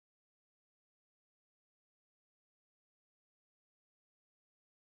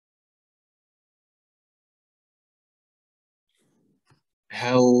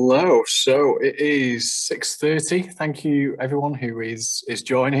Hello. So it is 6:30. Thank you, everyone who is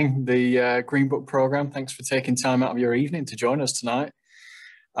joining the Green Book program. Thanks for taking time out of your evening to join us tonight.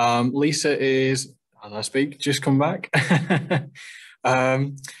 Lisa is, as I speak, just come back.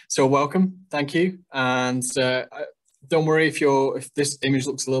 So welcome. Thank you. And don't worry if this image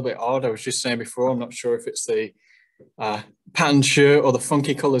looks a little bit odd. I was just saying before, I'm not sure if it's the patterned shirt or the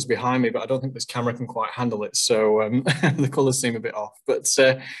funky colors behind me, but I don't think this camera can quite handle it. So the colors seem a bit off, but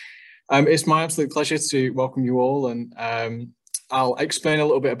it's my absolute pleasure to welcome you all. And I'll explain a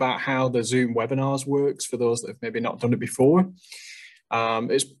little bit about how the Zoom webinars works for those that have maybe not done it before.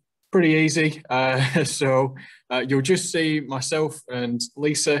 It's pretty easy. So you'll just see myself and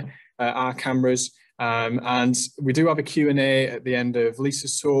Lisa, our cameras, and we do have a Q&A at the end of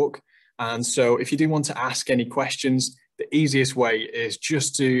Lisa's talk. And so if you do want to ask any questions, the easiest way is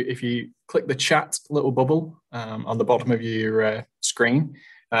just if you click the chat little bubble on the bottom of your screen,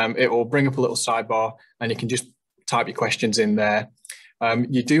 it will bring up a little sidebar and you can just type your questions in there.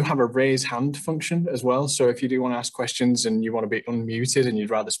 You do have a raise hand function as well. So if you do want to ask questions and you want to be unmuted and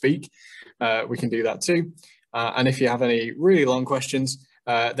you'd rather speak, we can do that too. And if you have any really long questions,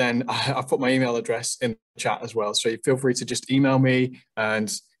 then I've put my email address in the chat as well. So you feel free to just email me,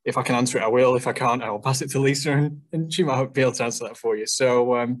 and if I can answer it, I will. If I can't, I'll pass it to Lisa and she might be able to answer that for you.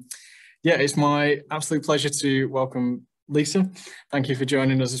 So yeah, it's my absolute pleasure to welcome Lisa. Thank you for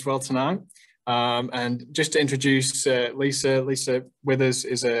joining us as well tonight. And just to introduce Lisa Withers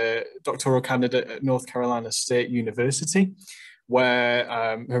is a doctoral candidate at North Carolina State University, where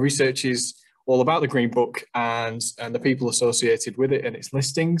her research is all about the Green Book and the people associated with it and its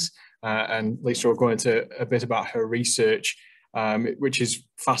listings. And Lisa will go into a bit about her research, which is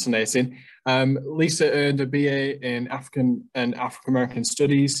fascinating. Lisa earned a BA in African and African-American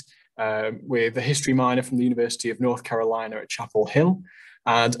Studies with a history minor from the University of North Carolina at Chapel Hill,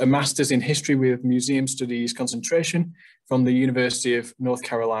 and a master's in history with museum studies concentration from the University of North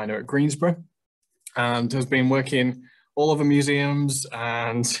Carolina at Greensboro, and has been working all over museums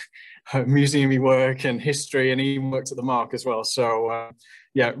and museum-y work and history, and even worked at the MARC as well. So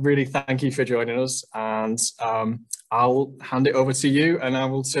yeah, really thank you for joining us, and I'll hand it over to you, and I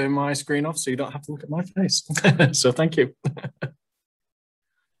will turn my screen off so you don't have to look at my face. So thank you.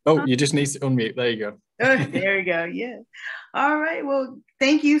 Oh, you just need to unmute. There you go. There we go. Yeah. All right. Well,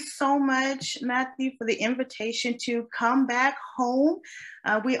 thank you so much, Matthew, for the invitation to come back home.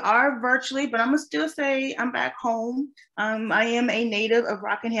 We are virtually, but I'm going to still say I'm back home. I am a native of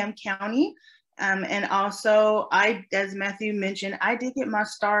Rockingham County. And also, as Matthew mentioned, I did get my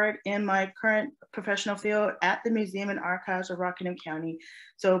start in my current professional field at the Museum and Archives of Rockingham County.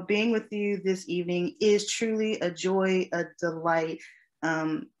 So being with you this evening is truly a joy, a delight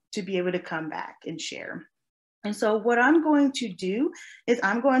to be able to come back and share. And so what I'm going to do is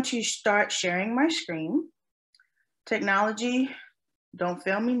I'm going to start sharing my screen. Technology, don't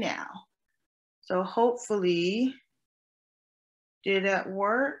fail me now. So hopefully, did that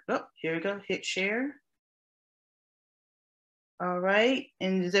work? Oh, here we go, hit share. All right,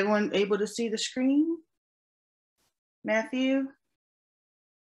 and is everyone able to see the screen? Matthew?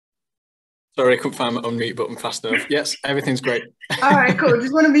 Sorry, I couldn't find my unmute button fast enough. Yes, everything's great. All right, cool.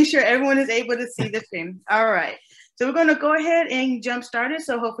 Just want to be sure everyone is able to see the screen. All right, so we're going to go ahead and jump started.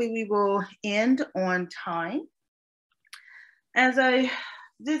 So hopefully we will end on time. As I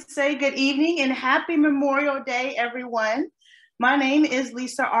did say, good evening and happy Memorial Day, everyone. My name is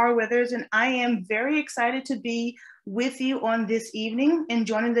Lisa R. Withers, and I am very excited to be with you on this evening and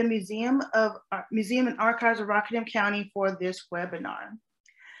joining the Museum and Archives of Rockingham County for this webinar.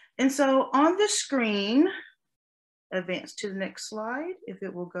 And so on the screen, advance to the next slide, if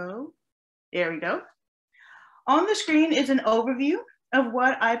it will go. There we go. On the screen is an overview of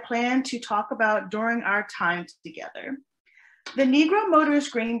what I plan to talk about during our time together. The Negro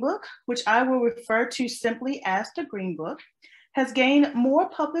Motorist Green Book, which I will refer to simply as the Green Book, has gained more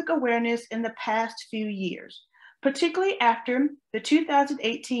public awareness in the past few years, particularly after the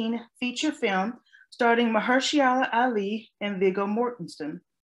 2018 feature film starring Mahershala Ali and Viggo Mortensen.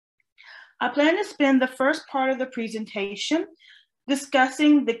 I plan to spend the first part of the presentation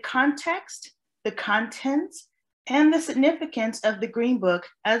discussing the context, the contents, and the significance of the Green Book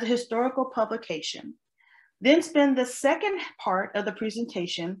as a historical publication. Then spend the second part of the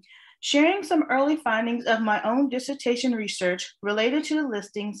presentation sharing some early findings of my own dissertation research related to the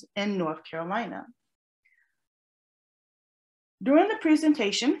listings in North Carolina. During the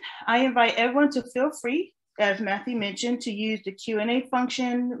presentation, I invite everyone to feel free, as Matthew mentioned, to use the Q&A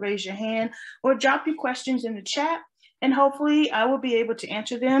function, raise your hand, or drop your questions in the chat, and hopefully I will be able to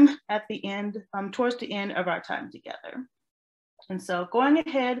answer them at the end, towards the end of our time together. And so going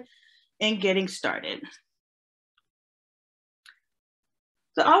ahead and getting started.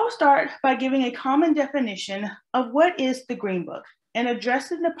 So I will start by giving a common definition of what is the Green Book and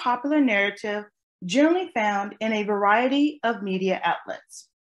addressing the popular narrative generally found in a variety of media outlets.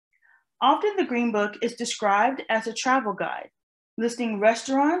 Often the Green Book is described as a travel guide, listing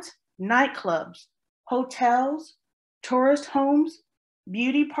restaurants, nightclubs, hotels, tourist homes,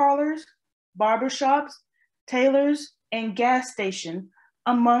 beauty parlors, barbershops, tailors, and gas stations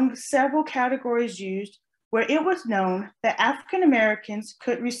among several categories used where it was known that African Americans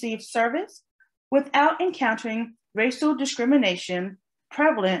could receive service without encountering racial discrimination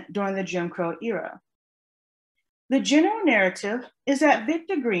prevalent during the Jim Crow era. The general narrative is that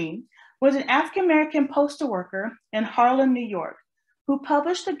Victor Green was an African American postal worker in Harlem, New York, who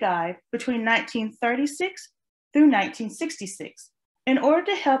published the guide between 1936 through 1966 in order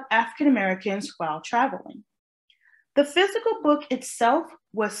to help African Americans while traveling. The physical book itself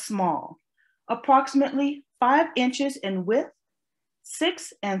was small, approximately 5 inches in width,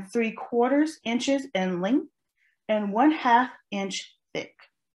 6 3/4 inches in length, and 1/2 inch thick.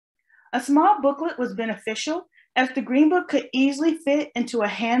 A small booklet was beneficial as the Green Book could easily fit into a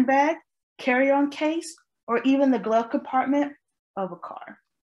handbag, carry-on case, or even the glove compartment of a car.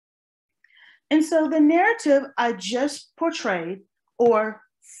 And so the narrative I just portrayed, or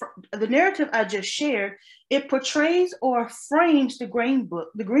the narrative I just shared, it portrays or frames the Green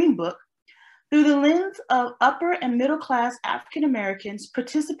Book through the lens of upper and middle class African Americans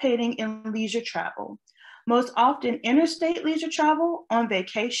participating in leisure travel, most often interstate leisure travel on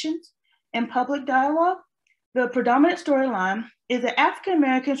vacations and public dialogue. The predominant storyline is that African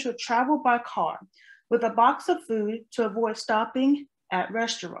Americans should travel by car with a box of food to avoid stopping at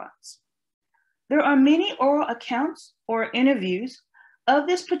restaurants. There are many oral accounts or interviews of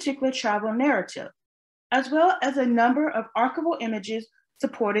this particular travel narrative, as well as a number of archival images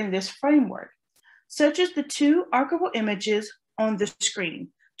supporting this framework, such as the 2 archival images on the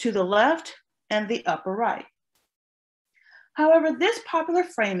screen, to the left and the upper right. However, this popular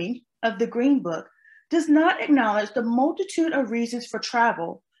framing of the Green Book does not acknowledge the multitude of reasons for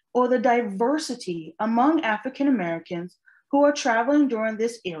travel or the diversity among African Americans who are traveling during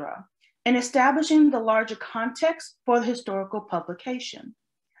this era and establishing the larger context for the historical publication.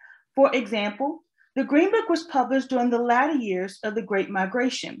 For example, the Green Book was published during the latter years of the Great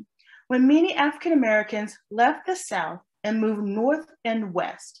Migration, when many African Americans left the South and moved north and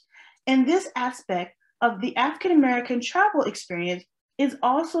west. And this aspect of the African American travel experience is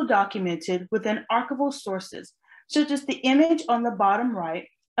also documented within archival sources, such as the image on the bottom right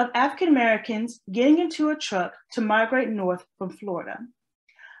of African Americans getting into a truck to migrate north from Florida.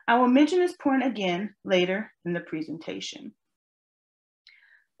 I will mention this point again later in the presentation.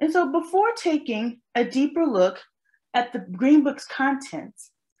 And so before taking a deeper look at the Green Book's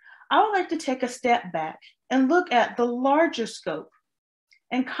contents, I would like to take a step back and look at the larger scope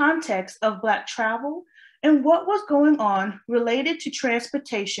and context of Black travel and what was going on related to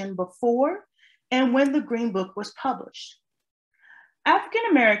transportation before and when the Green Book was published. African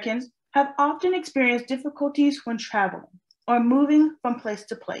Americans have often experienced difficulties when traveling or moving from place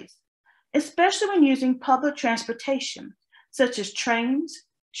to place, especially when using public transportation, such as trains,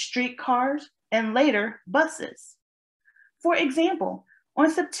 streetcars, and later buses. For example,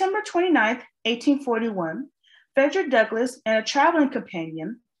 on September 29, 1841, Frederick Douglass and a traveling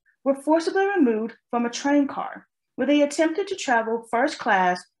companion were forcibly removed from a train car where they attempted to travel first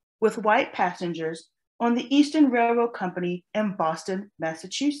class with white passengers on the Eastern Railroad Company in Boston,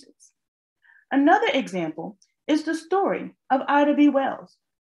 Massachusetts. Another example is the story of Ida B. Wells,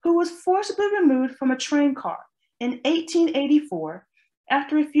 who was forcibly removed from a train car in 1884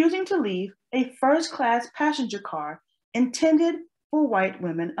 after refusing to leave a first-class passenger car intended for white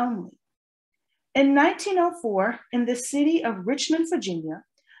women only. In 1904, in the city of Richmond, Virginia,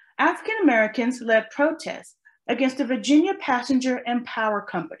 African Americans led protests against the Virginia Passenger and Power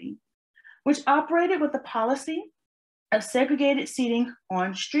Company, which operated with a policy of segregated seating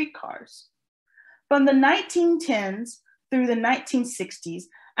on streetcars. From the 1910s through the 1960s,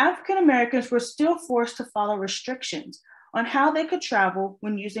 African Americans were still forced to follow restrictions on how they could travel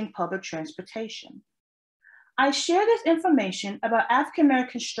when using public transportation. I share this information about African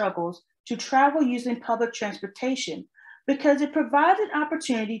American struggles to travel using public transportation because it provides an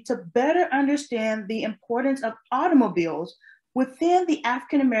opportunity to better understand the importance of automobiles within the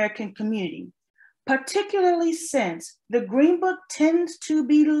African American community, particularly since the Green Book tends to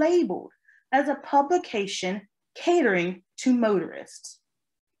be labeled as a publication catering to motorists.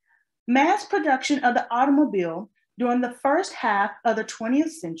 Mass production of the automobile during the first half of the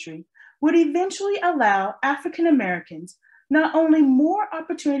 20th century would eventually allow African Americans not only more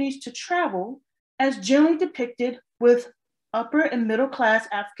opportunities to travel, as generally depicted with upper and middle class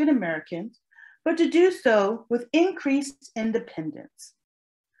African Americans, but to do so with increased independence.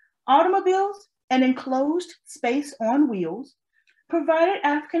 Automobiles, an enclosed space on wheels, provided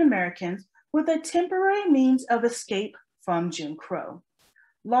African Americans with a temporary means of escape from Jim Crow.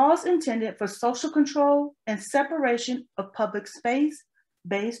 Laws intended for social control and separation of public space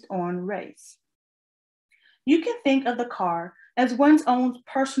based on race. You can think of the car as one's own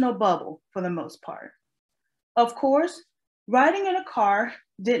personal bubble for the most part. Of course, riding in a car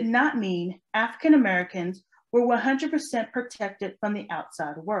did not mean African Americans were 100% protected from the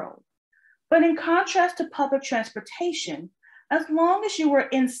outside world. But in contrast to public transportation, as long as you were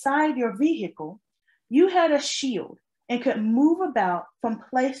inside your vehicle, you had a shield and could move about from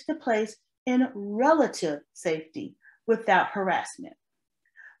place to place in relative safety without harassment.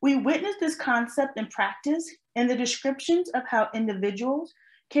 We witnessed this concept in practice in the descriptions of how individuals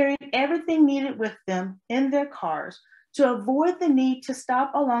carried everything needed with them in their cars to avoid the need to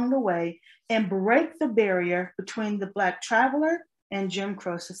stop along the way and break the barrier between the Black traveler and Jim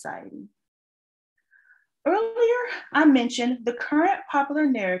Crow society. Earlier, I mentioned the current popular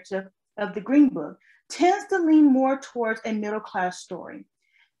narrative of the Green Book tends to lean more towards a middle-class story.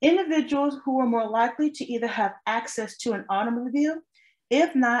 Individuals who are more likely to either have access to an automobile,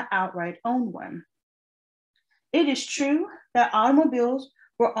 if not outright own one. It is true that automobiles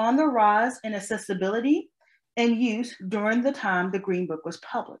were on the rise in accessibility and use during the time the Green Book was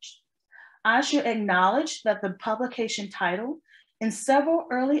published. I should acknowledge that the publication title in several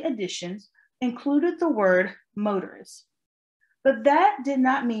early editions included the word motorist. But that did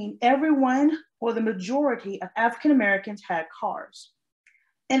not mean everyone or the majority of African Americans had cars.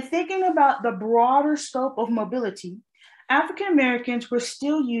 In thinking about the broader scope of mobility, African Americans were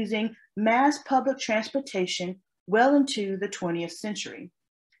still using mass public transportation well into the 20th century.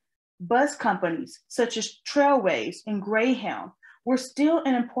 Bus companies such as Trailways and Greyhound were still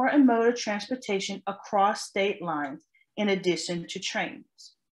an important mode of transportation across state lines in addition to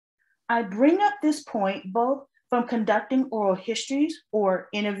trains. I bring up this point both from conducting oral histories or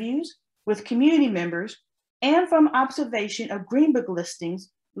interviews with community members and from observation of Green Book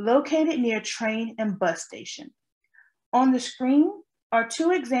listings located near train and bus station. On the screen are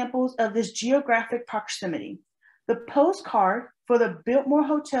two examples of this geographic proximity. The postcard for the Biltmore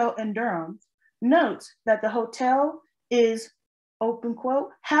Hotel in Durham notes that the hotel is, open quote,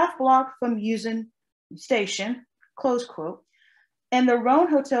 half block from Euston Station, close quote, and the Roan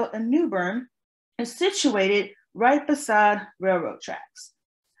Hotel in New Bern is situated right beside railroad tracks.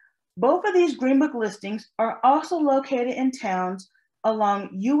 Both of these Green Book listings are also located in towns along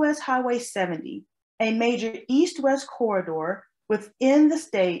US Highway 70, a major east-west corridor within the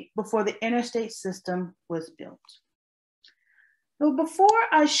state before the interstate system was built. So before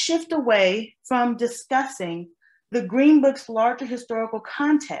I shift away from discussing the Green Book's larger historical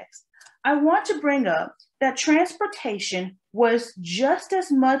context, I want to bring up that transportation was just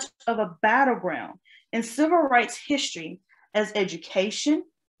as much of a battleground in civil rights history as education,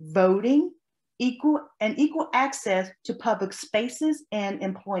 voting, equal access to public spaces and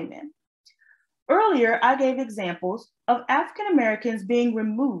employment. Earlier, I gave examples of African Americans being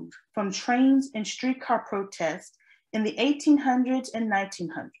removed from trains and streetcar protests in the 1800s and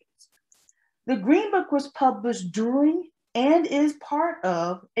 1900s. The Green Book was published during and is part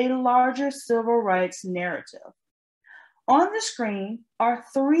of a larger civil rights narrative. On the screen are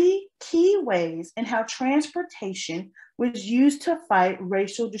three key ways in how transportation was used to fight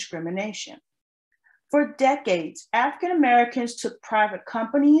racial discrimination. For decades, African Americans took private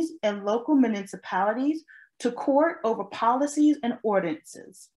companies and local municipalities to court over policies and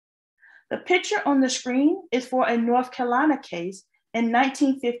ordinances. The picture on the screen is for a North Carolina case in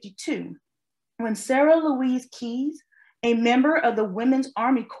 1952, when Sarah Louise Keyes, a member of the Women's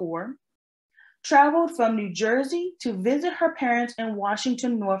Army Corps, traveled from New Jersey to visit her parents in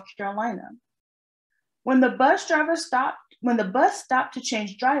Washington, North Carolina. When the bus stopped to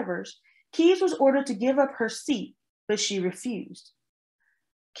change drivers, Keyes was ordered to give up her seat, but she refused.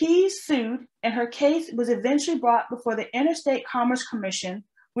 Keyes sued, and her case was eventually brought before the Interstate Commerce Commission,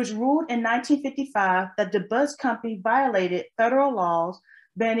 which ruled in 1955 that the bus company violated federal laws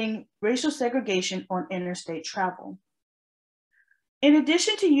banning racial segregation on interstate travel. In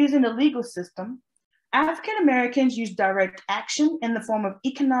addition to using the legal system, African Americans used direct action in the form of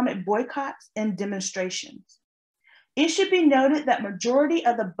economic boycotts and demonstrations. It should be noted that majority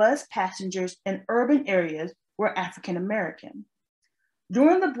of the bus passengers in urban areas were African American.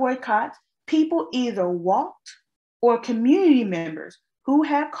 During the boycott, people either walked or community members who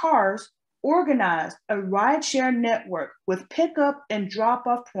had cars organized a rideshare network with pickup and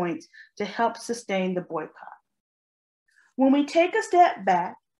drop-off points to help sustain the boycott. When we take a step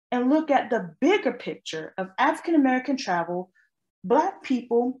back and look at the bigger picture of African-American travel, Black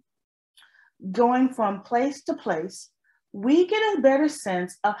people going from place to place, we get a better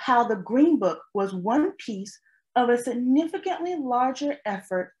sense of how the Green Book was one piece of a significantly larger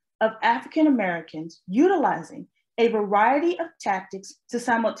effort of African Americans utilizing a variety of tactics to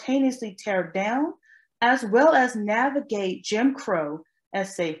simultaneously tear down as well as navigate Jim Crow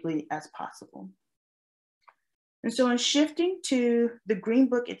as safely as possible. And so in shifting to the Green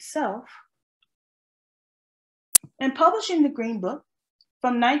Book itself, in publishing the Green Book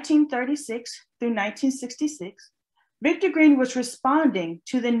from 1936 through 1966, Victor Green was responding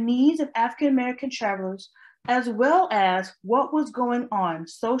to the needs of African American travelers as well as what was going on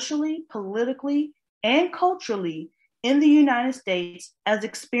socially, politically, and culturally in the United States as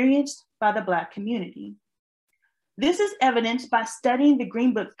experienced by the Black community. This is evidenced by studying the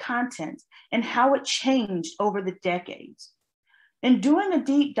Green Book's content and how it changed over the decades. In doing a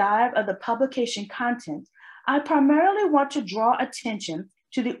deep dive of the publication content, I primarily want to draw attention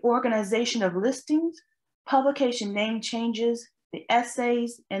to the organization of listings, publication name changes, the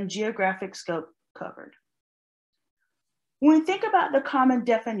essays, and geographic scope covered. When we think about the common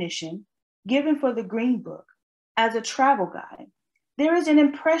definition given for the Green Book as a travel guide, there is an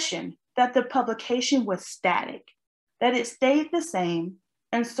impression that the publication was static, that it stayed the same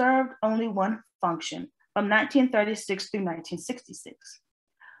and served only one function from 1936 through 1966.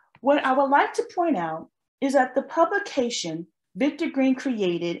 What I would like to point out is that the publication Victor Green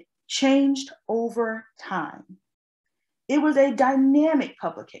created changed over time. It was a dynamic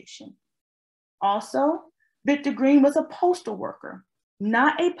publication. Also, Victor Green was a postal worker,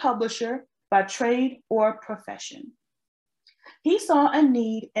 not a publisher by trade or profession. He saw a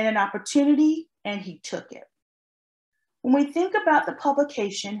need and an opportunity, and he took it. When we think about the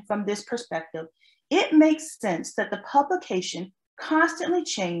publication from this perspective, it makes sense that the publication constantly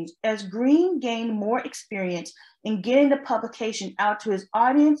changed as Green gained more experience in getting the publication out to his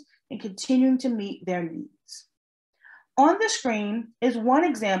audience and continuing to meet their needs. On the screen is one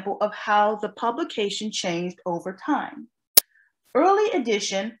example of how the publication changed over time. Early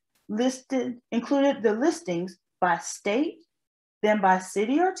edition included the listings by state, then by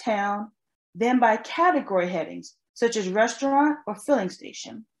city or town, then by category headings, such as restaurant or filling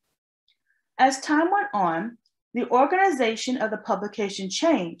station. As time went on, the organization of the publication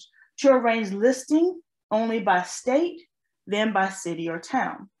changed to arrange listing only by state, then by city or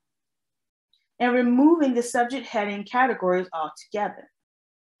town, and removing the subject heading categories altogether.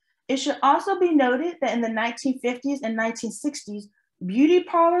 It should also be noted that in the 1950s and 1960s, beauty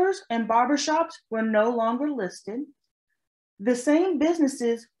parlors and barbershops were no longer listed. The same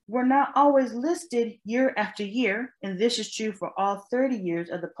businesses were not always listed year after year, and this is true for all 30 years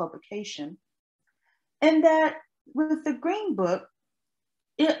of the publication. And that with the Green Book,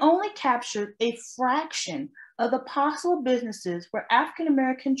 it only captured a fraction of the possible businesses where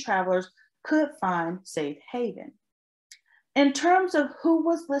African-American travelers could find safe haven. In terms of who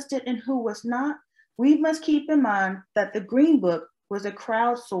was listed and who was not, we must keep in mind that the Green Book was a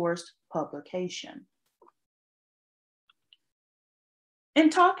crowdsourced publication. In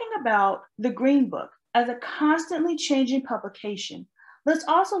talking about the Green Book as a constantly changing publication, let's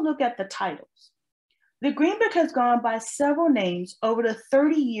also look at the titles. The Green Book has gone by several names over the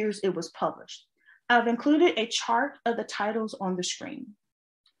 30 years it was published. I've included a chart of the titles on the screen.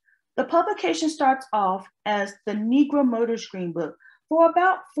 The publication starts off as the Negro Motors Green Book for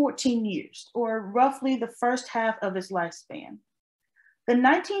about 14 years, or roughly the first half of its lifespan. The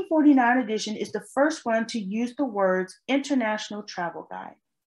 1949 edition is the first one to use the words International Travel Guide.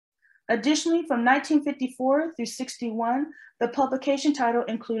 Additionally, from 1954 through 61, the publication title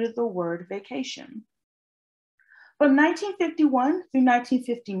included the word vacation. From 1951 through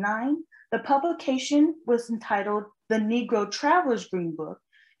 1959, the publication was entitled the Negro Traveler's Green Book,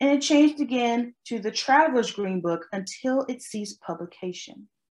 and it changed again to the Traveler's Green Book until it ceased publication.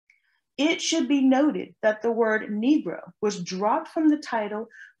 It should be noted that the word Negro was dropped from the title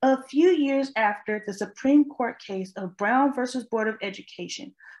a few years after the Supreme Court case of Brown versus Board of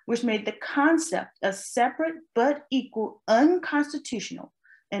Education, which made the concept of separate but equal unconstitutional,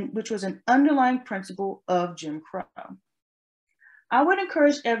 and which was an underlying principle of Jim Crow. I would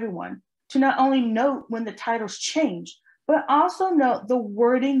encourage everyone to not only note when the titles changed, but also note the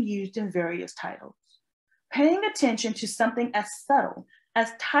wording used in various titles. Paying attention to something as subtle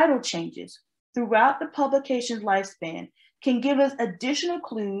as title changes throughout the publication's lifespan can give us additional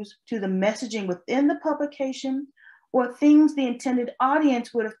clues to the messaging within the publication, or things the intended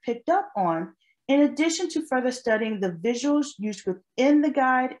audience would have picked up on, in addition to further studying the visuals used within the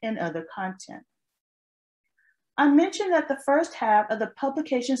guide and other content. I mentioned that the first half of the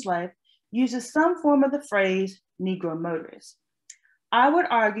publication's life uses some form of the phrase Negro motorist. I would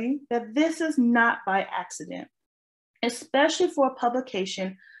argue that this is not by accident, especially for a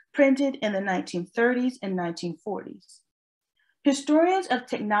publication printed in the 1930s and 1940s. Historians of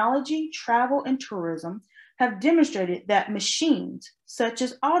technology, travel, and tourism have demonstrated that machines, such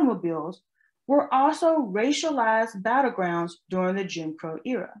as automobiles, were also racialized battlegrounds during the Jim Crow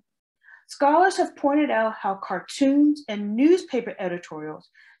era. Scholars have pointed out how cartoons and newspaper editorials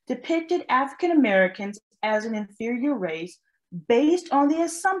depicted African Americans as an inferior race based on the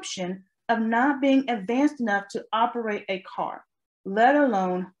assumption of not being advanced enough to operate a car, let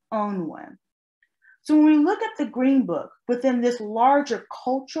alone own one. So when we look at the Green Book within this larger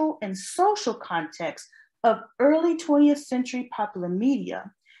cultural and social context of early 20th century popular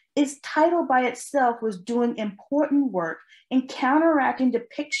media, its title by itself was doing important work in counteracting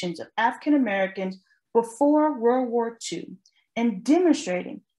depictions of African Americans before World War II and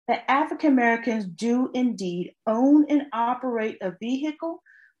demonstrating that African Americans do indeed own and operate a vehicle,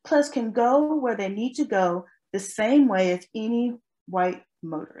 plus can go where they need to go the same way as any white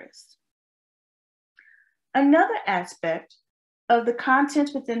motorist. Another aspect of the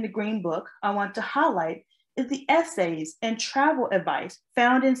contents within the Green Book I want to highlight is the essays and travel advice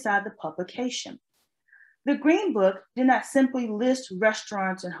found inside the publication. The Green Book did not simply list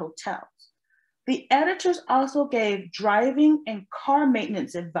restaurants and hotels. The editors also gave driving and car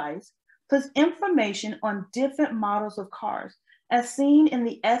maintenance advice, plus information on different models of cars, as seen in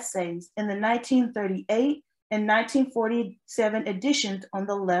the essays in the 1938 and 1947 editions on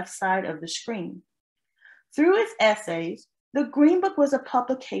the left side of the screen. Through its essays, the Green Book was a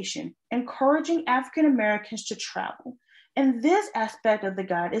publication encouraging African Americans to travel, and this aspect of the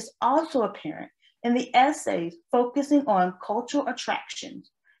guide is also apparent in the essays focusing on cultural attractions,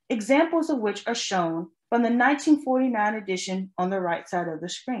 examples of which are shown from the 1949 edition on the right side of the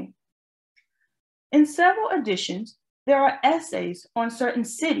screen. In several editions, there are essays on certain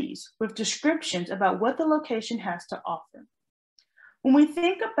cities with descriptions about what the location has to offer. When we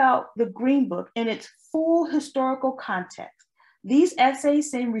think about the Green Book in its full historical context, these essays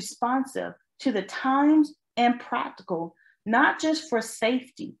seem responsive to the times and practical, not just for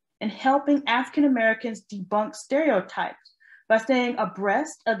safety and helping African Americans debunk stereotypes by staying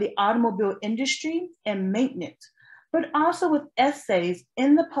abreast of the automobile industry and maintenance, but also with essays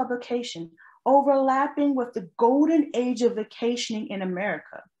in the publication overlapping with the golden age of vacationing in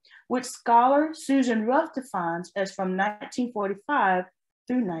America, which scholar Susan Ruff defines as from 1945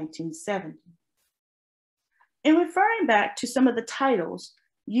 through 1970. In referring back to some of the titles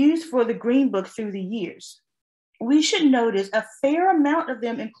used for the Green Book through the years, we should notice a fair amount of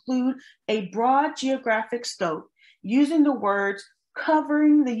them include a broad geographic scope using the words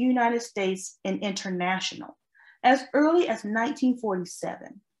covering the United States and international as early as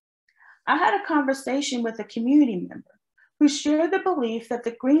 1947. I had a conversation with a community member who shared the belief that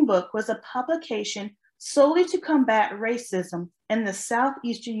the Green Book was a publication solely to combat racism in the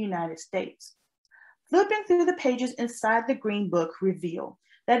southeastern United States. Flipping through the pages inside the Green Book reveal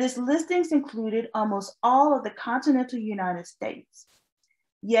that its listings included almost all of the continental United States.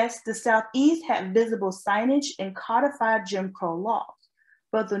 Yes, the Southeast had visible signage and codified Jim Crow laws,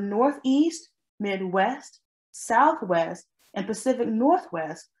 but the Northeast, Midwest, Southwest, and Pacific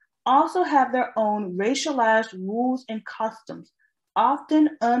Northwest also have their own racialized rules and customs, often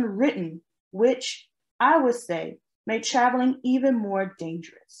unwritten, which I would say made traveling even more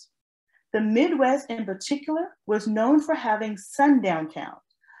dangerous. The Midwest in particular was known for having sundown towns,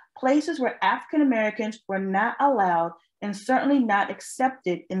 places where African Americans were not allowed and certainly not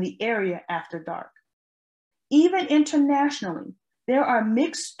accepted in the area after dark. Even internationally, there are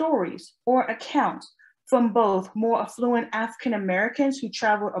mixed stories or accounts from both more affluent African Americans who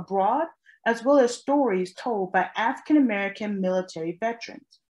traveled abroad, as well as stories told by African American military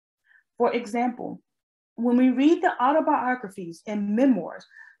veterans. For example, when we read the autobiographies and memoirs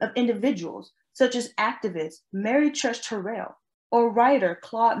of individuals such as activist Mary Church Terrell or writer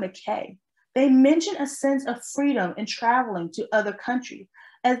Claude McKay, they mention a sense of freedom in traveling to other countries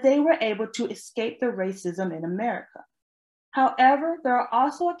as they were able to escape the racism in America. However, there are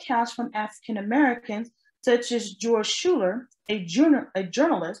also accounts from African Americans such as George Schuler, a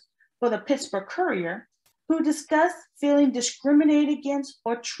journalist for the Pittsburgh Courier, who discussed feeling discriminated against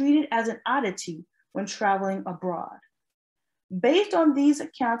or treated as an oddity when traveling abroad. Based on these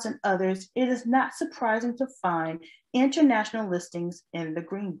accounts and others, it is not surprising to find international listings in the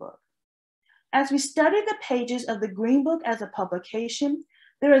Green Book. As we study the pages of the Green Book as a publication,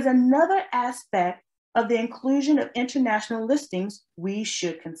 there is another aspect of the inclusion of international listings we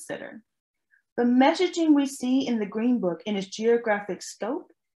should consider. The messaging we see in the Green Book in its geographic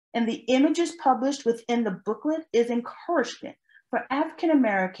scope and the images published within the booklet is encouragement for African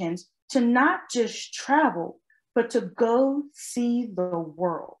Americans to not just travel, but to go see the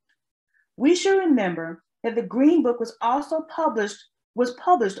world. We should remember that the Green Book was also published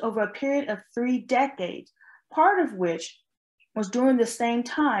over a period of 3 decades, part of which was during the same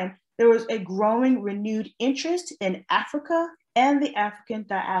time there was a growing renewed interest in Africa and the African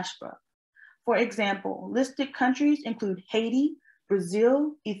diaspora. For example, listed countries include Haiti,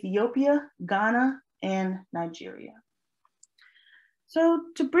 Brazil, Ethiopia, Ghana, and Nigeria. So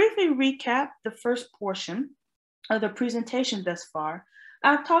to briefly recap the first portion of the presentation thus far,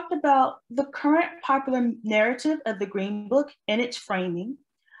 I've talked about the current popular narrative of the Green Book and its framing,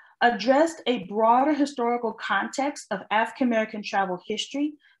 addressed a broader historical context of African American travel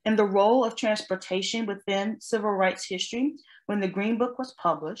history and the role of transportation within civil rights history when the Green Book was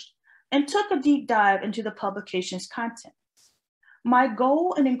published, and took a deep dive into the publication's content. My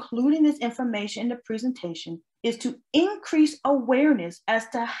goal in including this information in the presentation is to increase awareness as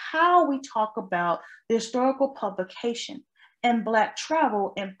to how we talk about the historical publication and Black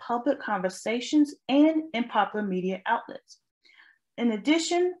travel in public conversations and in popular media outlets. In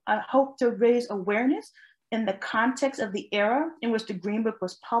addition, I hope to raise awareness in the context of the era in which the Green Book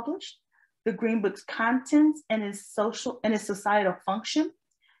was published, the Green Book's contents and its social and its societal function,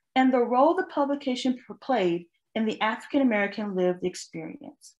 and the role the publication played in the African American lived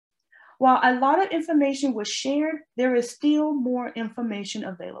experience. While a lot of information was shared, there is still more information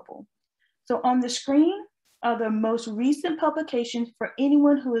available. So on the screen are the most recent publications for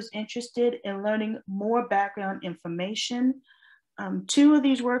anyone who is interested in learning more background information. 2 of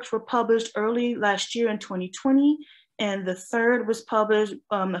these works were published early last year in 2020, and the third was published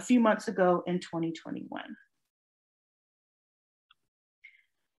a few months ago in 2021.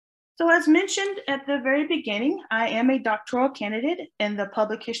 So as mentioned at the very beginning, I am a doctoral candidate in the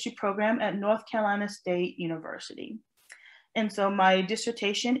public history program at North Carolina State University. And so my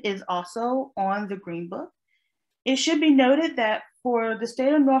dissertation is also on the Green Book. It should be noted that for the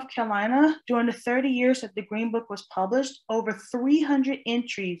state of North Carolina, during the 30 years that the Green Book was published, over 300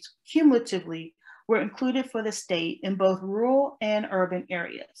 entries cumulatively were included for the state in both rural and urban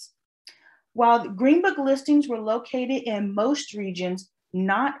areas. While the Green Book listings were located in most regions,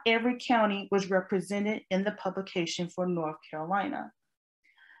 not every county was represented in the publication for North Carolina.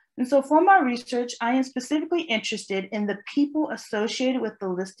 And so for my research, I am specifically interested in the people associated with the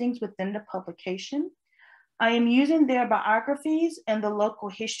listings within the publication. I am using their biographies and the local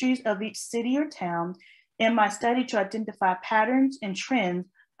histories of each city or town in my study to identify patterns and trends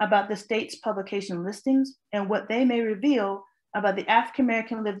about the state's publication listings and what they may reveal about the African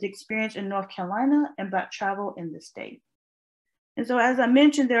American lived experience in North Carolina and Black travel in the state. And so as I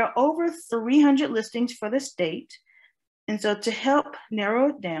mentioned, there are over 300 listings for the state. And so to help narrow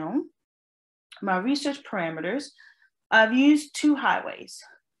it down, my research parameters, I've used 2 highways,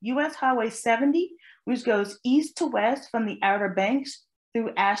 US Highway 70, which goes east to west from the Outer Banks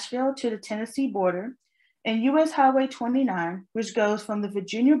through Asheville to the Tennessee border, and US Highway 29, which goes from the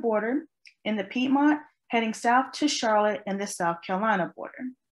Virginia border in the Piedmont, heading south to Charlotte and the South Carolina border.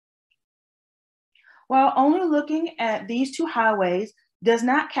 While only looking at these 2 highways does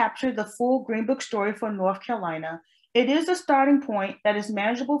not capture the full Green Book story for North Carolina, it is a starting point that is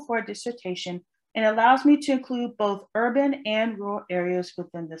manageable for a dissertation and allows me to include both urban and rural areas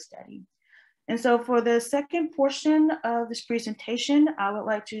within the study. And so for the second portion of this presentation, I would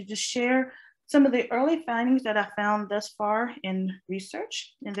like to just share some of the early findings that I found thus far in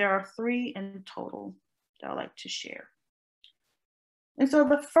research. And there are 3 in total that I'd like to share. And so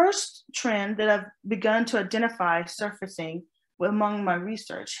the first trend that I've begun to identify surfacing among my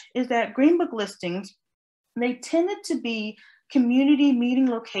research is that Green Book listings, they tended to be community meeting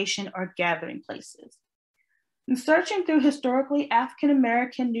location or gathering places. And searching through historically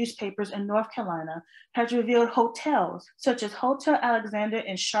African-American newspapers in North Carolina has revealed hotels, such as Hotel Alexander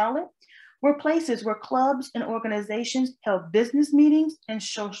in Charlotte, were places where clubs and organizations held business meetings and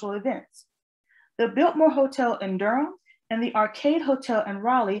social events. The Biltmore Hotel in Durham and the Arcade Hotel in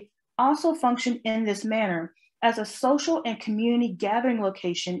Raleigh also functioned in this manner as a social and community gathering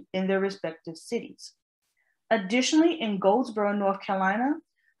location in their respective cities. Additionally, in Goldsboro, North Carolina,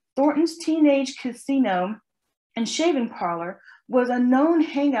 Thornton's Teenage Casino and Shaving Parlor was a known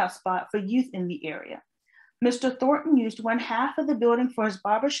hangout spot for youth in the area. Mr. Thornton used one half of the building for his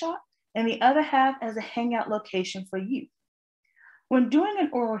barbershop and the other half as a hangout location for youth. When doing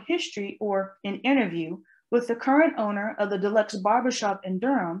an oral history or an interview with the current owner of the Deluxe Barbershop in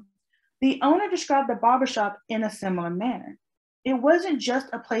Durham, the owner described the barbershop in a similar manner. It wasn't just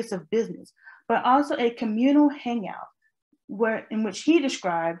a place of business, but also a communal hangout in which he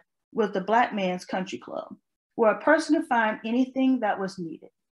described was the Black Man's Country Club, where a person could find anything that was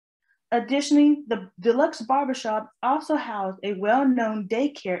needed. Additionally, the Deluxe Barbershop also housed a well-known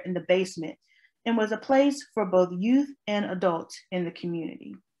daycare in the basement and was a place for both youth and adults in the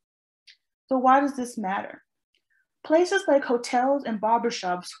community. So why does this matter? Places like hotels and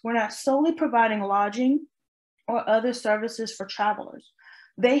barbershops were not solely providing lodging or other services for travelers.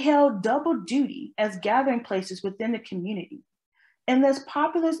 They held double duty as gathering places within the community. In less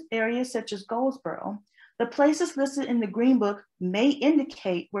populous areas such as Goldsboro, the places listed in the Green Book may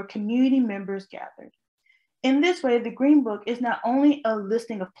indicate where community members gathered. In this way, the Green Book is not only a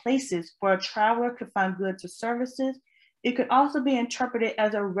listing of places where a traveler could find goods or services, it could also be interpreted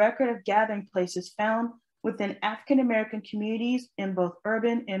as a record of gathering places found within African American communities in both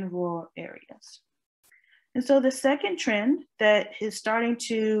urban and rural areas. And so the second trend that is starting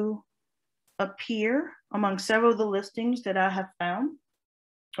to appear among several of the listings that I have found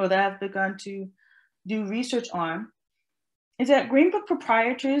or that I've begun to do research on is that Green Book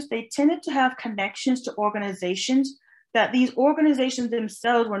proprietors, they tended to have connections to organizations that these organizations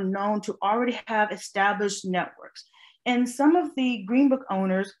themselves were known to already have established networks. And some of the Green Book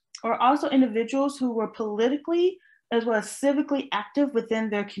owners are also individuals who were politically as well as civically active within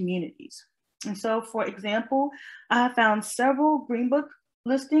their communities. And so, for example, I have found several Green Book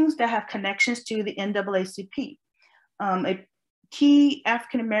listings that have connections to the NAACP, a key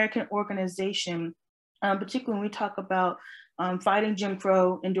African-American organization, particularly when we talk about fighting Jim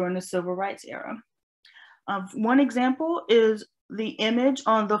Crow and during the Civil Rights era. One example is the image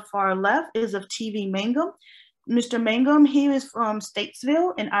on the far left is of T.V. Mangum. Mr. Mangum, he was from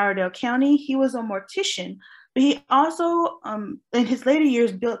Statesville in Iredell County. He was a mortician, but he also, in his later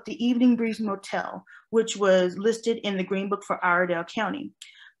years, built the Evening Breeze Motel, which was listed in the Green Book for Iredell County.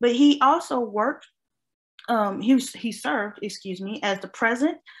 But he also worked, he served, as the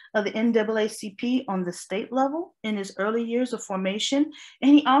president of the NAACP on the state level in his early years of formation.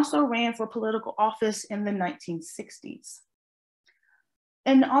 And he also ran for political office in the 1960s.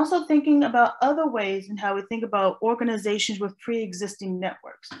 And also thinking about other ways in how we think about organizations with pre-existing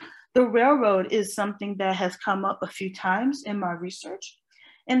networks. The railroad is something that has come up a few times in my research.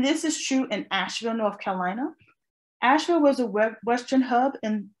 And this is true in Asheville, North Carolina. Asheville was a western hub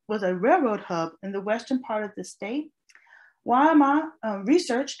and was a railroad hub in the western part of the state.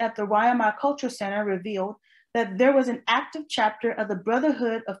 Research at the YMI Cultural Center revealed that there was an active chapter of the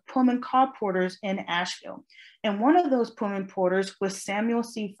Brotherhood of Pullman Car Porters in Asheville. And one of those Pullman porters was Samuel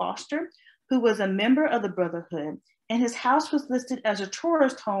C. Foster, who was a member of the Brotherhood, and his house was listed as a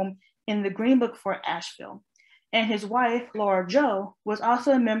tourist home in the Green Book for Asheville. And his wife, Laura Jo, was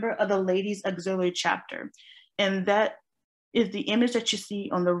also a member of the Ladies Auxiliary Chapter. And that is the image that you see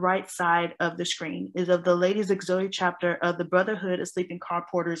on the right side of the screen, is of the Ladies Auxiliary Chapter of the Brotherhood of Sleeping Car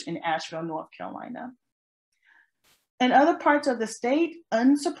Porters in Asheville, North Carolina. In other parts of the state,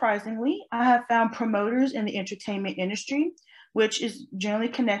 unsurprisingly, I have found promoters in the entertainment industry, which is generally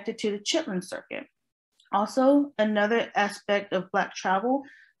connected to the Chitlin Circuit. Also, another aspect of Black travel,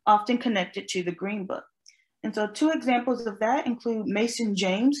 often connected to the Green Book. And so 2 examples of that include Mason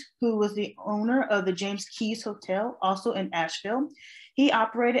James, who was the owner of the James Keys Hotel, also in Asheville. He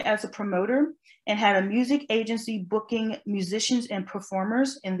operated as a promoter and had a music agency booking musicians and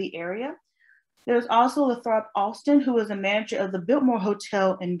performers in the area. There's also Lathrop Alston, who was a manager of the Biltmore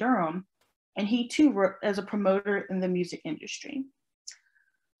Hotel in Durham, and he too worked as a promoter in the music industry.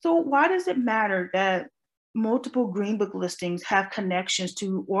 So why does it matter that multiple Green Book listings have connections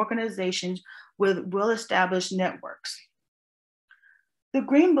to organizations with well-established networks? The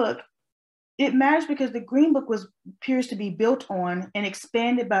Green Book, it matters because the Green Book appears to be built on and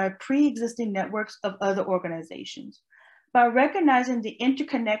expanded by pre-existing networks of other organizations. By recognizing the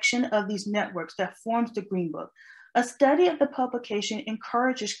interconnection of these networks that forms the Green Book, a study of the publication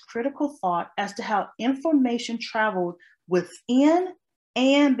encourages critical thought as to how information traveled within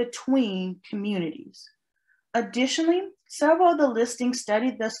and between communities. Additionally, several of the listings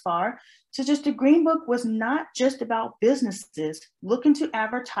studied thus far suggest the Green Book was not just about businesses looking to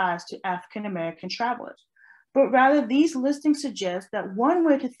advertise to African American travelers, but rather these listings suggest that one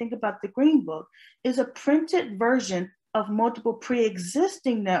way to think about the Green Book is a printed version of multiple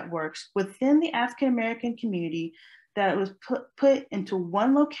pre-existing networks within the African American community that was put into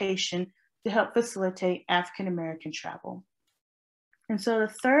one location to help facilitate African American travel. And so the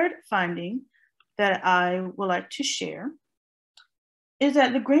third finding that I would like to share is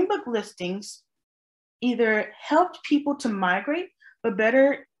that the Green Book listings either helped people to migrate for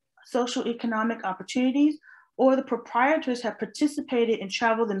better social economic opportunities, or the proprietors have participated in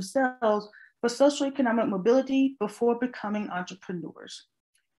travel themselves for social economic mobility before becoming entrepreneurs.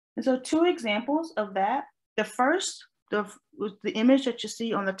 And so 2 examples of that. The first, the image that you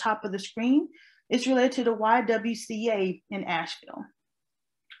see on the top of the screen, is related to the YWCA in Asheville.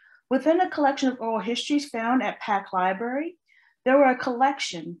 Within a collection of oral histories found at Pack Library, there were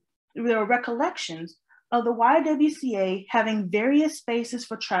recollections of the YWCA having various spaces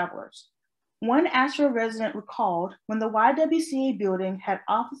for travelers. One Asheville resident recalled when the YWCA building had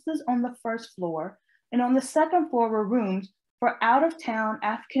offices on the 1st floor, and on the 2nd floor were rooms for out-of-town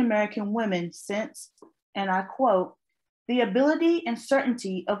African-American women since, and I quote, "the ability and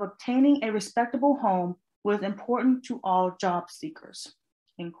certainty of obtaining a respectable home was important to all job seekers,"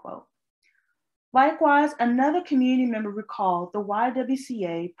 end quote. Likewise, another community member recalled the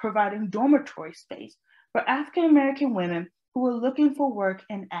YWCA providing dormitory space for African-American women who were looking for work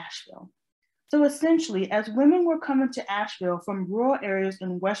in Asheville. So essentially, as women were coming to Asheville from rural areas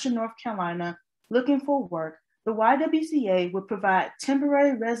in Western North Carolina looking for work, the YWCA would provide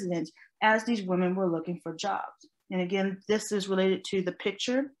temporary residence as these women were looking for jobs. And again, this is related to the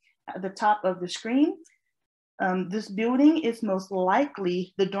picture at the top of the screen. This building is most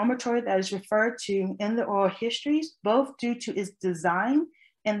likely the dormitory that is referred to in the oral histories, both due to its design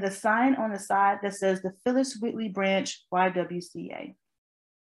and the sign on the side that says the Phyllis Whitley Branch YWCA.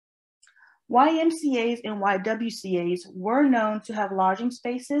 YMCAs and YWCAs were known to have lodging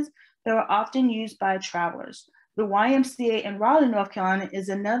spaces that were often used by travelers. The YMCA in Raleigh, North Carolina is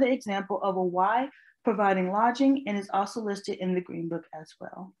another example of a Y providing lodging and is also listed in the Green Book as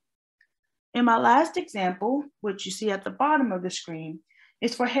well. And my last example, which you see at the bottom of the screen,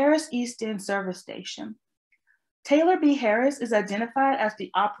 is for Harris East End Service Station. Taylor B. Harris is identified as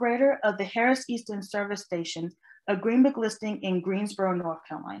the operator of the Harris East End Service Station, a Green Book listing in Greensboro, North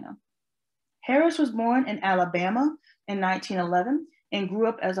Carolina. Harris was born in Alabama in 1911 and grew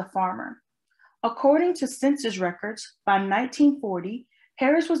up as a farmer. According to census records, by 1940,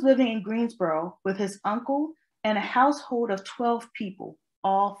 Harris was living in Greensboro with his uncle and a household of 12 people,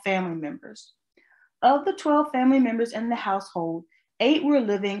 all family members. Of the 12 family members in the household, 8 were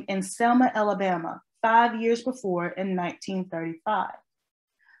living in Selma, Alabama, 5 years before in 1935.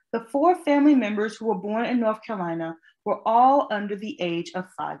 The 4 family members who were born in North Carolina were all under the age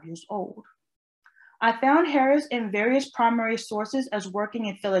of 5 years old. I found Harris in various primary sources as working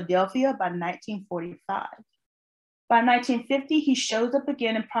in Philadelphia by 1945. By 1950, he shows up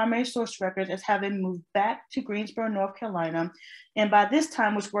again in primary source records as having moved back to Greensboro, North Carolina, and by this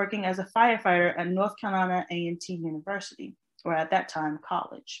time was working as a firefighter at North Carolina A&T University, or at that time,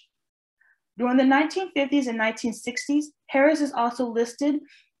 college. During the 1950s and 1960s, Harris is also listed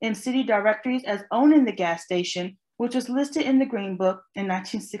in city directories as owning the gas station, which was listed in the Green Book in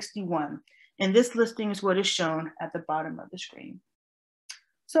 1961. And this listing is what is shown at the bottom of the screen.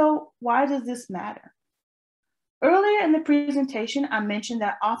 So why does this matter? Earlier in the presentation, I mentioned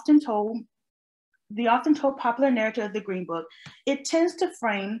that the often told popular narrative of the Green Book, it tends to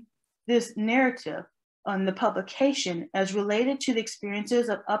frame this narrative on the publication as related to the experiences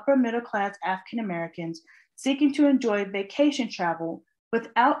of upper middle class African Americans seeking to enjoy vacation travel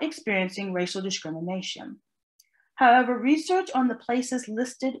without experiencing racial discrimination. However, research on the places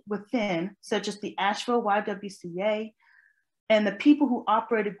listed within, such as the Asheville YWCA, and the people who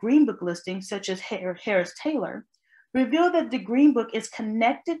operated Green Book listings, such as Harris Taylor, reveal that the Green Book is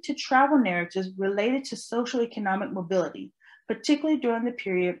connected to travel narratives related to social economic mobility, particularly during the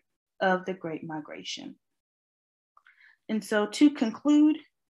period of the Great Migration. And so to conclude,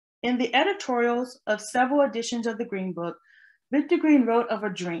 in the editorials of several editions of the Green Book, Victor Green wrote of a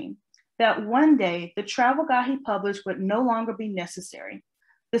dream that one day the travel guide he published would no longer be necessary.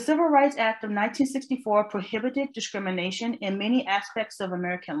 The Civil Rights Act of 1964 prohibited discrimination in many aspects of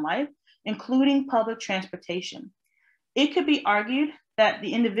American life, including public transportation. It could be argued that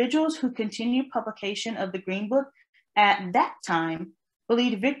the individuals who continued publication of the Green Book at that time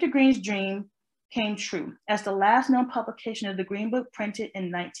believed Victor Green's dream came true, as the last known publication of the Green Book printed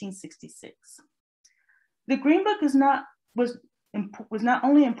in 1966. The Green Book was not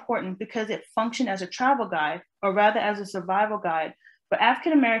only important because it functioned as a travel guide, or rather as a survival guide for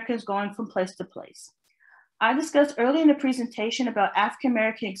African Americans going from place to place. I discussed early in the presentation about African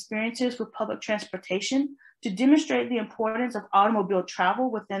American experiences with public transportation to demonstrate the importance of automobile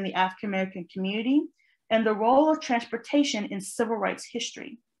travel within the African American community and the role of transportation in civil rights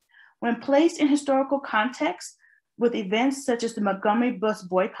history. When placed in historical context with events such as the Montgomery bus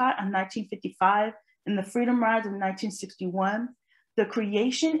boycott of 1955 and the Freedom Rides of 1961, the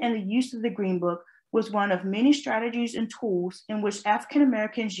creation and the use of the Green Book was one of many strategies and tools in which African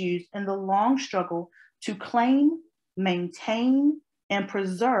Americans used in the long struggle to claim, maintain, and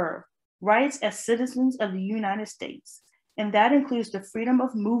preserve rights as citizens of the United States. And that includes the freedom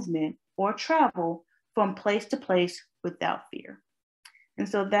of movement or travel from place to place without fear. And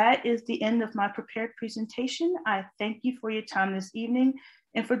so that is the end of my prepared presentation. I thank you for your time this evening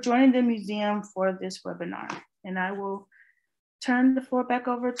and for joining the museum for this webinar. And I will turn the floor back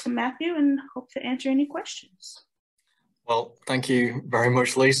over to Matthew and hope to answer any questions. Well, thank you very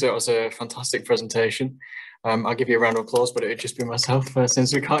much, Lisa. It was a fantastic presentation. I'll give you a round of applause, but it'd just be myself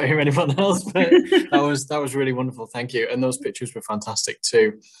since we can't hear anyone else. But that was really wonderful. Thank you. And those pictures were fantastic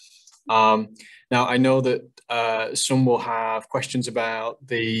too. Now, I know that some will have questions about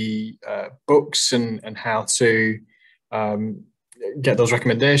the books and how to get those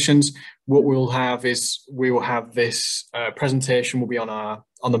recommendations. What we'll have is we will have this presentation will be on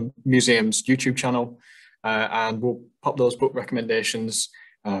the museum's YouTube channel, and we'll pop those book recommendations,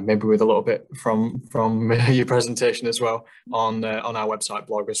 maybe with a little bit from your presentation as well, on our website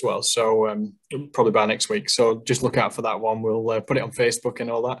blog as well. So probably by next week. So just look out for that one. We'll put it on Facebook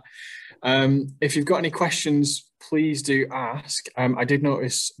and all that. If you've got any questions, please do ask. I did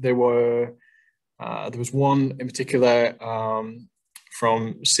notice there was one in particular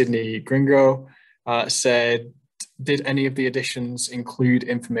from Sydney Gringo, said, did any of the editions include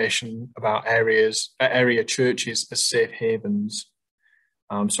information about area churches as safe havens?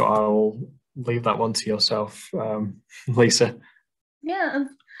 So I'll leave that one to yourself, Lisa. Yeah.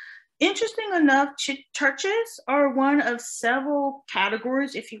 Interesting enough, churches are one of several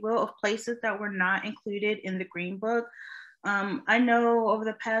categories, if you will, of places that were not included in the Green Book. I know over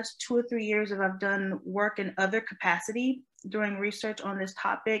the past 2 or 3 years that I've done work in other capacity doing research on this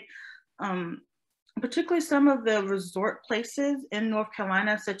topic, particularly some of the resort places in North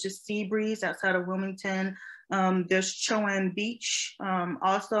Carolina, such as Seabreeze outside of Wilmington. There's Chowan Beach.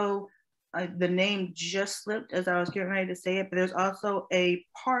 Also, the name just slipped as I was getting ready to say it, but there's also a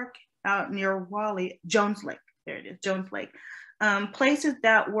park out near Raleigh, Jones Lake. There it is, Jones Lake. Places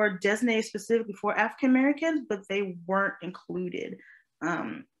that were designated specifically for African Americans, but they weren't included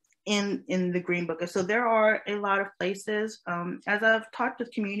in the Green Book. And so there are a lot of places. As I've talked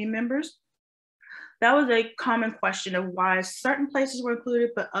with community members, that was a common question of why certain places were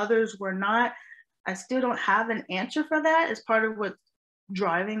included, but others were not. I still don't have an answer for that. It's part of what's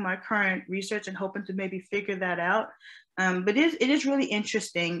driving my current research and hoping to maybe figure that out. But it is really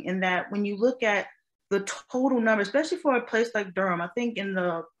interesting in that when you look at the total number, especially for a place like Durham, I think in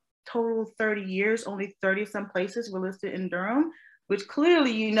the total 30 years, only 30 some places were listed in Durham, which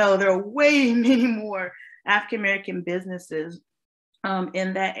clearly, you know, there are way many more African-American businesses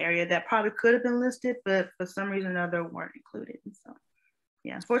in that area that probably could have been listed, but for some reason or another weren't included. And so,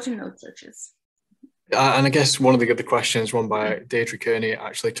 yeah, unfortunately, no churches. And I guess one of the other questions, one by Deirdre Kearney,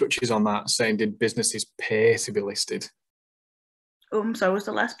 actually touches on that, saying, did businesses pay to be listed? Oh, I'm sorry, what's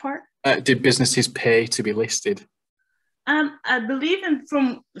the last part? Did businesses pay to be listed? I believe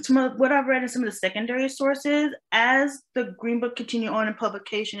from some of what I've read in some of the secondary sources, as the Green Book continued on in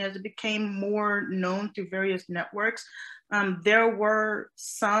publication, as it became more known through various networks, there were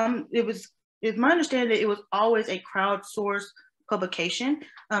some, it's my understanding that it was always a crowdsourced publication.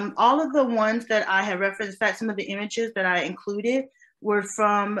 All of the ones that I have referenced, in fact, some of the images that I included were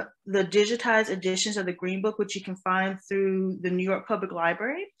from the digitized editions of the Green Book, which you can find through the New York Public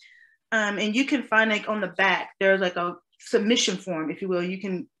Library. And you can find, like, on the back, there's like a submission form, if you will. You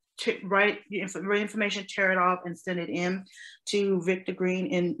can write information, tear it off, and send it in to Victor Green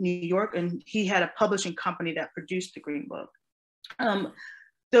in New York. And he had a publishing company that produced the Green Book.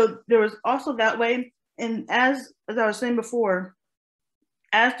 So there was also that way. And as I was saying before,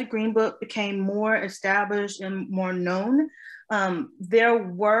 as the Green Book became more established and more known, there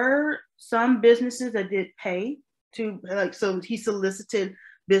were some businesses that did pay to, like, so he solicited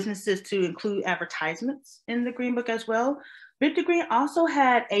businesses to include advertisements in the Green Book as well. Victor Green also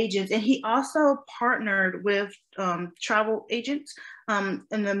had agents, and he also partnered with travel agents. And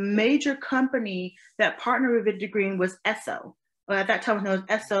the major company that partnered with Victor Green was Esso. At that time, it was known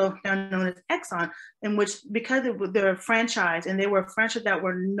as Esso, now known as Exxon, in which, because they're a franchise, and they were a franchise that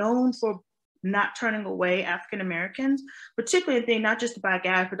were known for not turning away African Americans, particularly thing not just to buy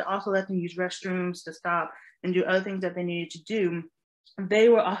gas, but to also let them use restrooms, to stop and do other things that they needed to do. They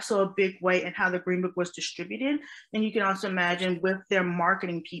were also a big way in how the Green Book was distributed. And you can also imagine with their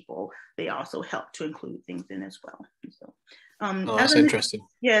marketing people, they also helped to include things in as well. So, that's interesting.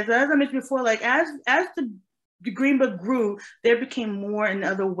 Yeah, so as I mentioned before, like as the Green Book grew, there became more and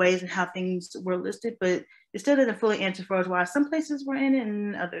other ways in how things were listed, but it still doesn't fully answer for us why some places were in it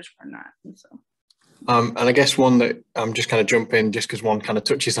and others were not. And so. And I guess one that I'm just kind of jumping just because one kind of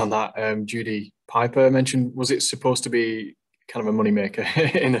touches on that, Judy Piper mentioned, was it supposed to be kind of a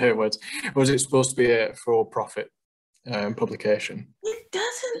moneymaker in her words? Or was it supposed to be a for-profit publication? It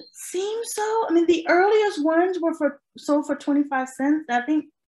doesn't seem so. I mean, the earliest ones were sold for 25 cents. I think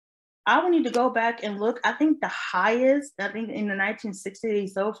I would need to go back and look. I think the highest, I think in the 1960s, they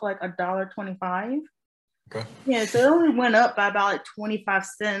sold for like $1.25. Okay. Yeah, so it only went up by about like 25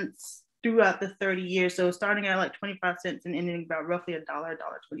 cents throughout the 30 years. So starting at like 25 cents and ending about roughly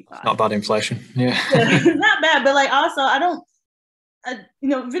 $1.25. Not bad inflation. Yeah. Not bad, but like also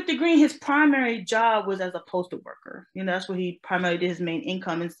Victor Green, his primary job was as a postal worker. That's where he primarily did his main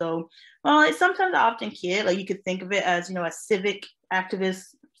income. And so, it's sometimes I often kid, like you could think of it as, a civic activist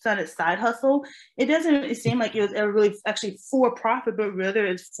side hustle. It doesn't seem like it was ever really actually for profit, but rather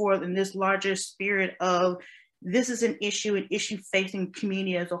it's for in this larger spirit of this is an issue facing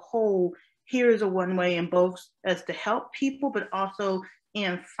community as a whole. Here is a one way in both as to help people, but also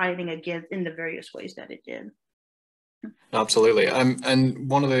in fighting against in the various ways that it did. Absolutely. And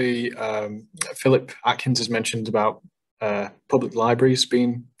one of the, Philip Atkins has mentioned about public libraries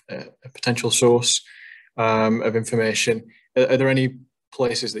being a potential source of information. Are there any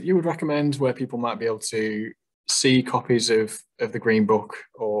places that you would recommend where people might be able to see copies of the Green Book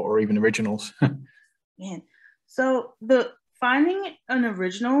or even originals? Man, so finding an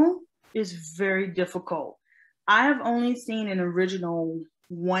original is very difficult. I have only seen an original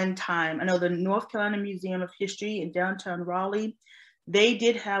one time. I know the North Carolina Museum of History in downtown Raleigh, they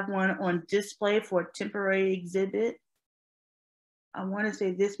did have one on display for a temporary exhibit. I want to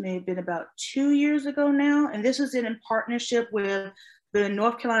say this may have been about 2 years ago now, and this was in partnership with the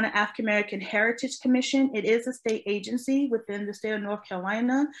North Carolina African American Heritage Commission. It is a state agency within the state of North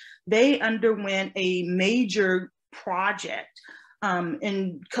Carolina. They underwent a major project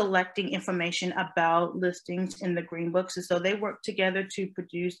in collecting information about listings in the Green Books. And so they worked together to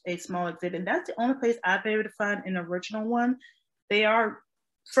produce a small exhibit. And that's the only place I've been able to find an original one.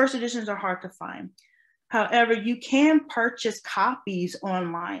 First editions are hard to find. However, you can purchase copies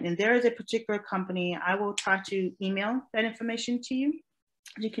online, and there is a particular company. I will try to email that information to you.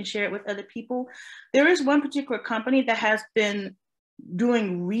 You can share it with other people. There is one particular company that has been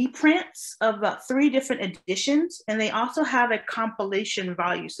doing reprints of about 3 different editions, and they also have a compilation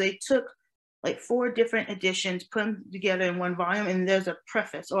volume. So they took like 4 different editions, put them together in one volume, and there's a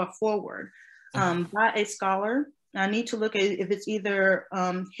preface or a foreword by a scholar. I need to look at if it's either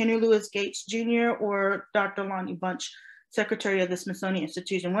Henry Louis Gates Jr. or Dr. Lonnie Bunch, Secretary of the Smithsonian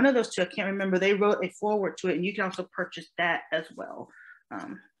Institution. One of those two, I can't remember. They wrote a foreword to it, and you can also purchase that as well.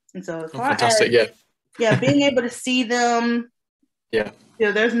 And so as far as being able to see them,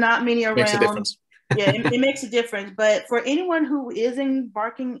 there's not many around. Makes a difference. It makes a difference. But for anyone who is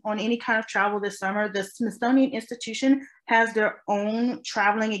embarking on any kind of travel this summer, the Smithsonian Institution has their own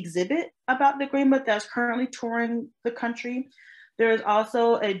traveling exhibit about the Green Book that's currently touring the country. There is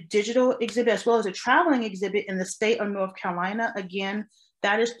also a digital exhibit as well as a traveling exhibit in the state of North Carolina. Again,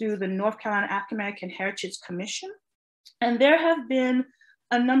 that is through the North Carolina African American Heritage Commission. And there have been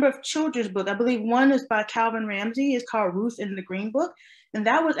a number of children's books. I believe one is by Calvin Ramsey. It's called Ruth in the Green Book. And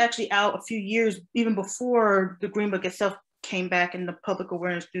that was actually out a few years, even before the Green Book itself came back in the public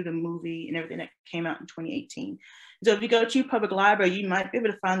awareness through the movie and everything that came out in 2018. So if you go to your public library, you might be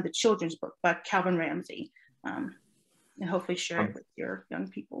able to find the children's book by Calvin Ramsey and hopefully share it with your young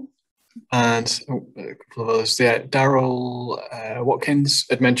people. And a couple of others. Daryl Watkins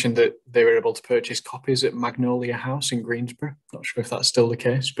had mentioned that they were able to purchase copies at Magnolia House in Greensboro. Not sure if that's still the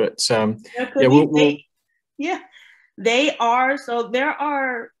case, but they are. So there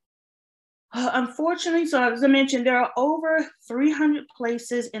are, unfortunately, so as I mentioned, there are over 300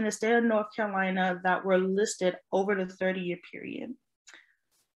 places in the state of North Carolina that were listed over the 30-year period.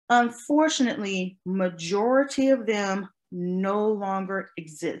 Unfortunately, majority of them no longer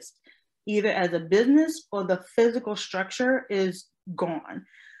exist, either as a business or the physical structure is gone.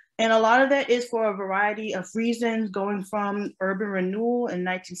 And a lot of that is for a variety of reasons, going from urban renewal in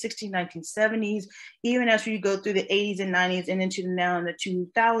 1960s, 1970s, even as we go through the 80s and 90s and into now in the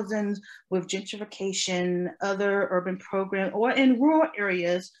 2000s with gentrification, other urban programs, or in rural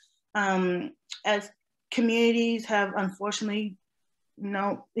areas, as communities have unfortunately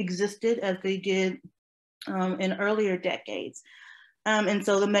existed as they did in earlier decades. And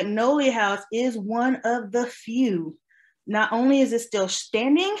so the Magnolia House is one of the few Not only is it still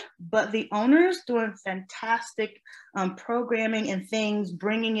standing, but the owners doing fantastic programming and things,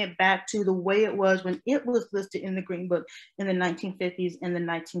 bringing it back to the way it was when it was listed in the Green Book in the 1950s and the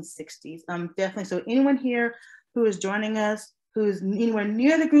 1960s. Definitely. So anyone here who is joining us, who's anywhere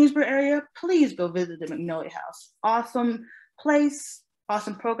near the Greensboro area, please go visit the Magnolia House. Awesome place,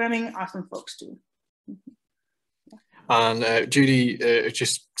 awesome programming, awesome folks too. And Judy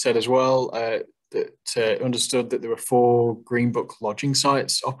just said as well that understood that there were 4 Green Book lodging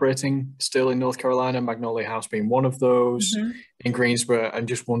sites operating still in North Carolina, Magnolia House being one of those in Greensboro, and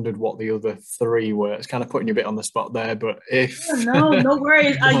just wondered what the other 3 were. It's kind of putting you a bit on the spot there, but if... No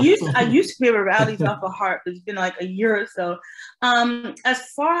worries. I used to be able to rally these off of heart, but it's been like a year or so. As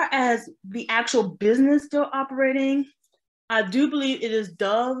far as the actual business still operating, I do believe it is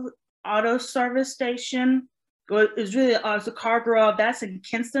Dove Auto Service Station. It's really it's a car garage that's in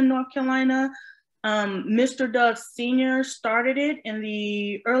Kinston, North Carolina. Mr. Dove Sr. started it in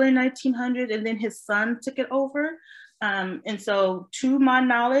the early 1900s, and then his son took it over. And so, to my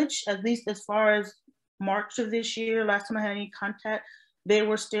knowledge, at least as far as March of this year, last time I had any contact, they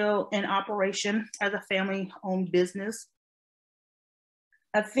were still in operation as a family-owned business.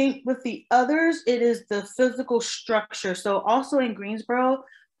 I think with the others, it is the physical structure. So also in Greensboro,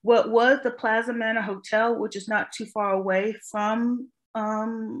 what was the Plaza Manor Hotel, which is not too far away from,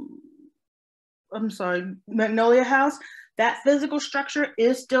 Magnolia House, that physical structure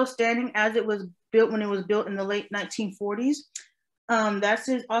is still standing as it was built when it was built in the late 1940s. That's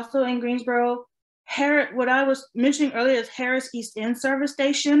also in Greensboro. What I was mentioning earlier is Harris East End Service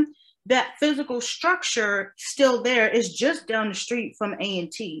Station. That physical structure still there is just down the street from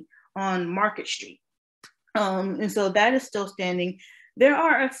A&T on Market Street. And so that is still standing. There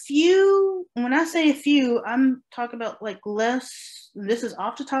are a few, when I say a few, I'm talking about like less, this is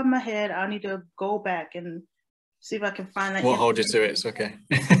off the top of my head. I need to go back and see if I can find that. We'll hold you to it, it's okay.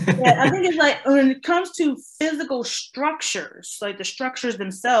 Yeah, I think it's like, when it comes to physical structures, like the structures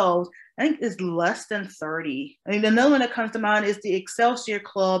themselves, I think it's less than 30. I mean, another one that comes to mind is the Excelsior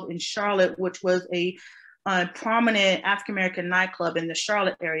Club in Charlotte, which was a prominent African-American nightclub in the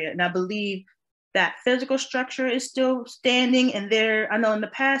Charlotte area. And I believe that physical structure is still standing. And I know in the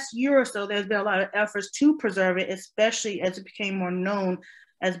past year or so, there's been a lot of efforts to preserve it, especially as it became more known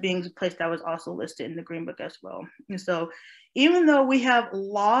as being a place that was also listed in the Green Book as well. And so even though we have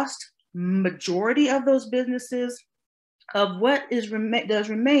lost majority of those businesses, of what does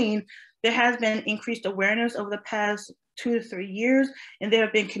remain, there has been increased awareness over the past 2 to 3 years, and there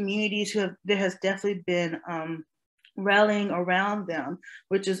have been communities there has definitely been rallying around them,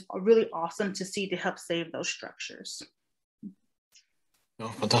 which is really awesome to see, to help save those structures. Oh,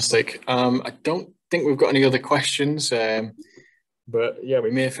 fantastic. I don't think we've got any other questions, but yeah,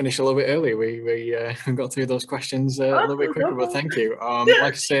 we may finish a little bit early. We got through those questions a little bit quicker, but thank you.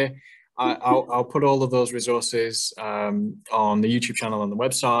 Like I say, I'll put all of those resources on the YouTube channel and the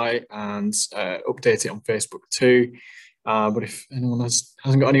website, and update it on Facebook too. But if anyone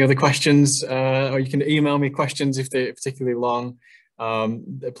hasn't got any other questions, or you can email me questions if they're particularly long,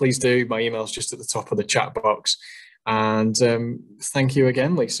 please do. My email is just at the top of the chat box. And thank you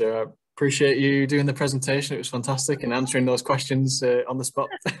again, Lisa. I appreciate you doing the presentation. It was fantastic, and answering those questions on the spot.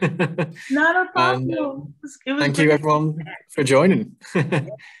 Not a problem. And, thank you, everyone, for joining.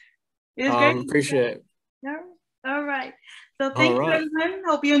 It was great. Appreciate it. All right. So thank you, everyone.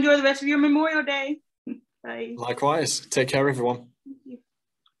 Hope you enjoy the rest of your Memorial Day. Bye. Likewise. Take care, everyone.